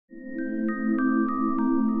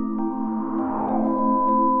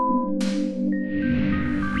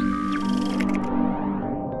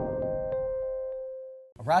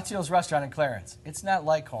Orazio's Restaurant in Clarence. It's not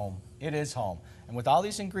like home, it is home. And with all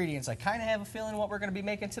these ingredients, I kind of have a feeling what we're going to be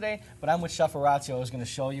making today, but I'm with Chef Orazio who's going to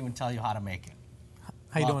show you and tell you how to make it.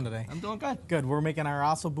 How you doing today? I'm doing good. Good. We're making our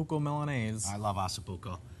Osso Buco Milanese. I love Osso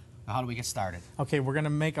Buco. Now, how do we get started? Okay, we're going to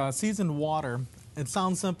make a seasoned water. It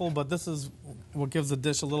sounds simple, but this is what gives the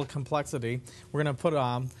dish a little complexity. We're going to put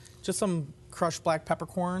just some crushed black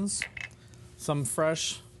peppercorns, some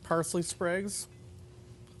fresh parsley sprigs,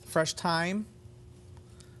 fresh thyme,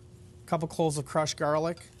 a couple cloves of crushed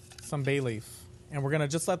garlic, some bay leaf. And we're going to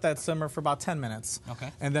just let that simmer for about 10 minutes.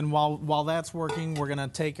 Okay. And then while that's working, we're going to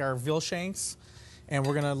take our veal shanks and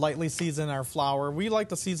we're going to lightly season our flour. We like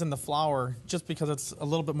to season the flour just because it's a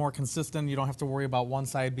little bit more consistent. You don't have to worry about one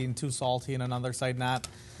side being too salty and another side not.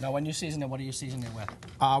 Now, when you season it, what are you seasoning it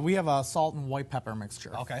with? We have a salt and white pepper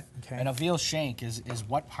mixture. Okay. And a veal shank is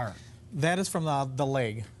what part? That is from the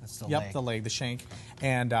leg. That's the leg. Yep, the leg, the shank.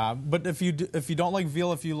 And but if you don't like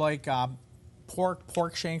veal, if you like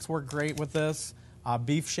pork shanks work great with this.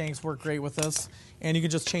 Beef shanks work great with this. And you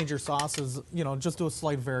can just change your sauces, you know, just do a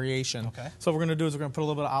slight variation. Okay. So what we're going to do is we're going to put a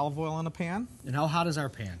little bit of olive oil in the pan. And how hot is our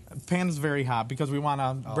pan? The pan is very hot because we want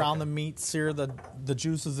to brown the meat, sear the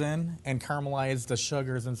juices in, and caramelize the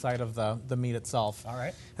sugars inside of the meat itself. All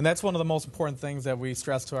right. And that's one of the most important things that we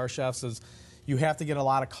stress to our chefs is you have to get a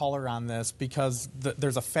lot of color on this because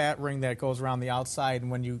there's a fat ring that goes around the outside,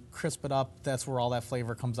 and when you crisp it up, that's where all that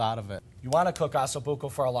flavor comes out of it. You want to cook Osso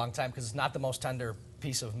Buco for a long time because it's not the most tender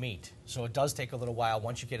piece of meat. So it does take a little while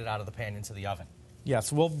once you get it out of the pan into the oven.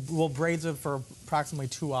 Yes, we'll braise it for approximately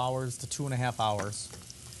 2 hours to 2.5 hours.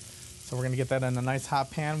 So we're going to get that in a nice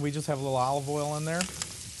hot pan. We just have a little olive oil in there.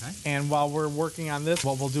 Okay. And while we're working on this,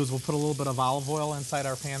 what we'll do is we'll put a little bit of olive oil inside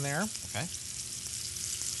our pan there. Okay.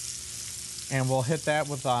 And we'll hit that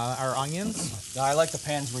with our onions. Now, I like the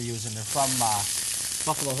pans we're using. They're from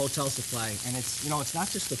Buffalo Hotel Supply, and it's not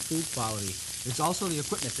just the food quality. It's also the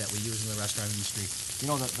equipment that we use in the restaurant industry.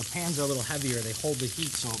 You know, the pans are a little heavier. They hold the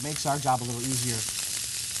heat, so it makes our job a little easier.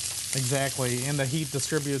 Exactly, and the heat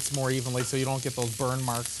distributes more evenly, so you don't get those burn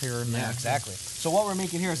marks here and there. Yeah, exactly. So what we're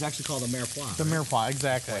making here is actually called a mirepoix. The mirepoix,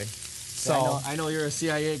 exactly. Okay. So I know you're a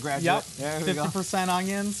CIA graduate. Yep. There we go. 50%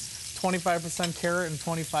 onions, 25% carrot, and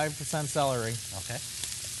 25% celery. Okay.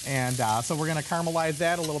 And so we're going to caramelize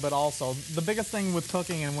that a little bit also. The biggest thing with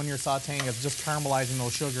cooking and when you're sauteing is just caramelizing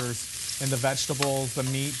those sugars in the vegetables, the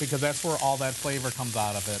meat, because that's where all that flavor comes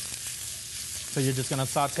out of it. So you're just going to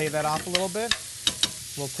saute that off a little bit.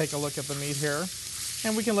 We'll take a look at the meat here.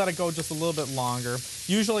 And we can let it go just a little bit longer.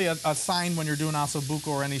 Usually a sign when you're doing Osso Buco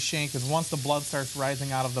or any shank is once the blood starts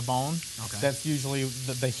rising out of the bone, that's usually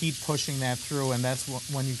the heat pushing that through, and that's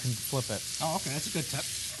when you can flip it. Oh, okay. That's a good tip.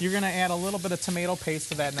 You're going to add a little bit of tomato paste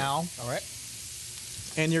to that now. All right.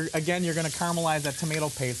 And you're going to caramelize that tomato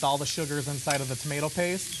paste, all the sugars inside of the tomato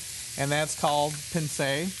paste, and that's called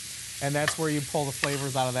pincé, and that's where you pull the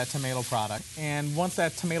flavors out of that tomato product. And once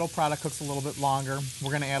that tomato product cooks a little bit longer, we're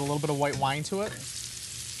going to add a little bit of white wine to it.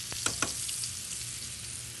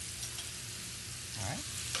 All right.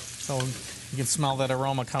 So you can smell that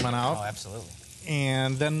aroma coming out. Oh, absolutely.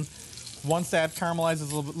 And then once that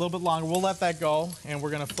caramelizes a little bit longer, we'll let that go, and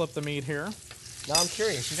we're going to flip the meat here. Now I'm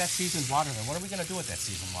curious. You got seasoned water there. What are we going to do with that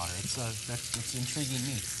seasoned water? It's intriguing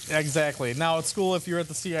meat. Exactly. Now at school, if you're at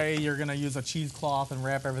the CIA, you're going to use a cheesecloth and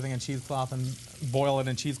wrap everything in cheesecloth and boil it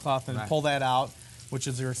in cheesecloth and pull that out, which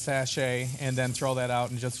is your sachet, and then throw that out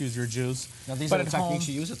and just use your juice. Now these are the techniques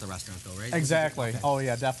you use at the restaurant, though, right? Exactly. Okay. Oh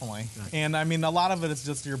yeah, definitely. Good. And I mean, a lot of it is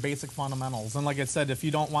just your basic fundamentals. And like I said, if you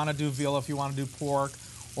don't want to do veal, if you want to do pork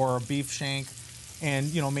or a beef shank, and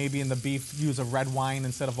you know maybe in the beef use a red wine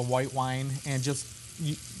instead of a white wine, and just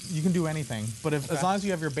you can do anything. But as long as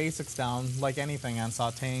you have your basics down, like anything on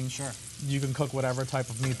sautéing, you can cook whatever type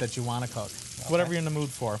of meat that you want to cook, whatever you're in the mood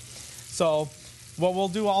for. So what we'll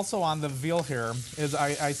do also on the veal here is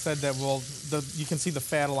I said that you can see the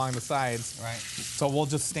fat along the sides. Right. So we'll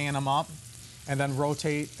just stand them up and then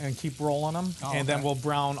rotate and keep rolling them, and then we'll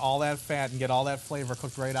brown all that fat and get all that flavor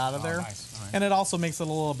cooked right out of there. Nice. All right. And it also makes it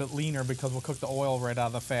a little bit leaner because we'll cook the oil right out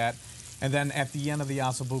of the fat. And then at the end of the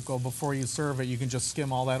Osso Buco, before you serve it, you can just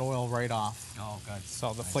skim all that oil right off. Oh, good.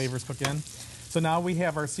 So the flavors cook in. So now we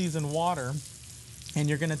have our seasoned water, and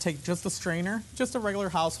you're going to take just a strainer, just a regular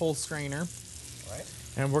household strainer,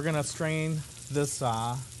 and we're going to strain this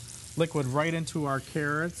liquid right into our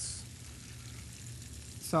carrots,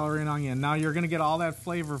 celery, and onion. Now you're going to get all that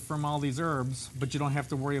flavor from all these herbs, but you don't have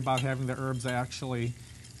to worry about having the herbs actually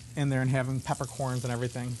in there and having peppercorns and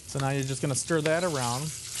everything. So now you're just going to stir that around.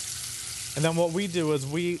 And then what we do is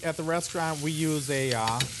at the restaurant, we use a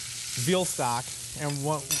veal stock, and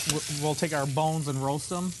we'll take our bones and roast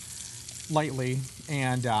them. lightly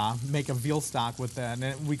and make a veal stock with that.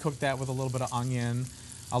 And we cook that with a little bit of onion,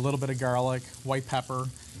 a little bit of garlic, white pepper,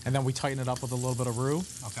 and then we tighten it up with a little bit of roux.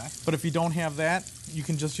 Okay. But if you don't have that, you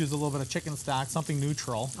can just use a little bit of chicken stock, something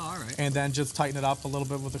neutral. Oh, all right. And then just tighten it up a little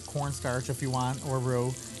bit with the cornstarch if you want, or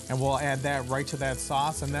roux. And we'll add that right to that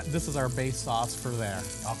sauce, and this is our base sauce for there.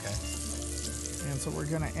 Okay. And so we're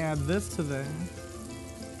gonna add this to the...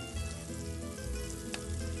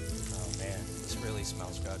 Oh man, this really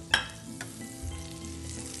smells good.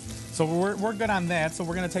 So we're good on that. So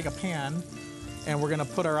we're gonna take a pan and we're gonna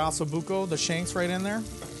put our osso buco, the shanks, right in there.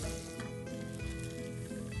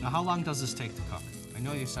 Now, how long does this take to cook? I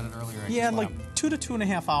know you said it earlier. Yeah, like 2 to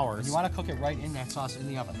 2.5 hours. You want to cook it right in that sauce in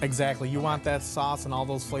the oven. Exactly. You want that sauce and all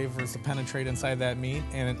those flavors to penetrate inside that meat,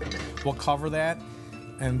 and we'll cover that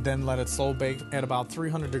and then let it slow bake at about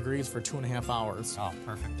 300 degrees for 2.5 hours. Oh,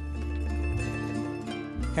 perfect.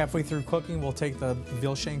 Halfway through cooking, we'll take the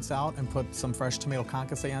veal shanks out and put some fresh tomato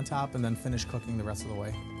concasse on top, and then finish cooking the rest of the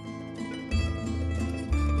way.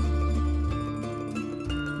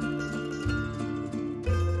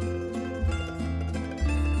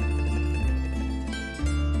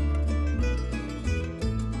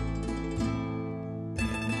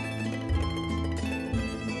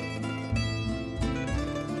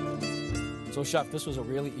 So, Chef, this was a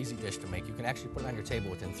really easy dish to make. You can actually put it on your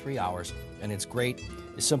table within 3 hours, and it's great.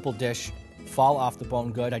 A simple dish, fall off the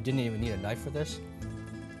bone good. I didn't even need a knife for this.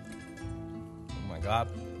 Oh my God,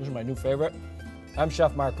 this is my new favorite. I'm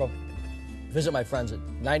Chef Marco. Visit my friends at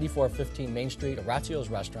 9415 Main Street, Orazio's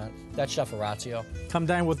restaurant. That's Chef Orazio. Come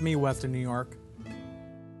dine with me, Western New York.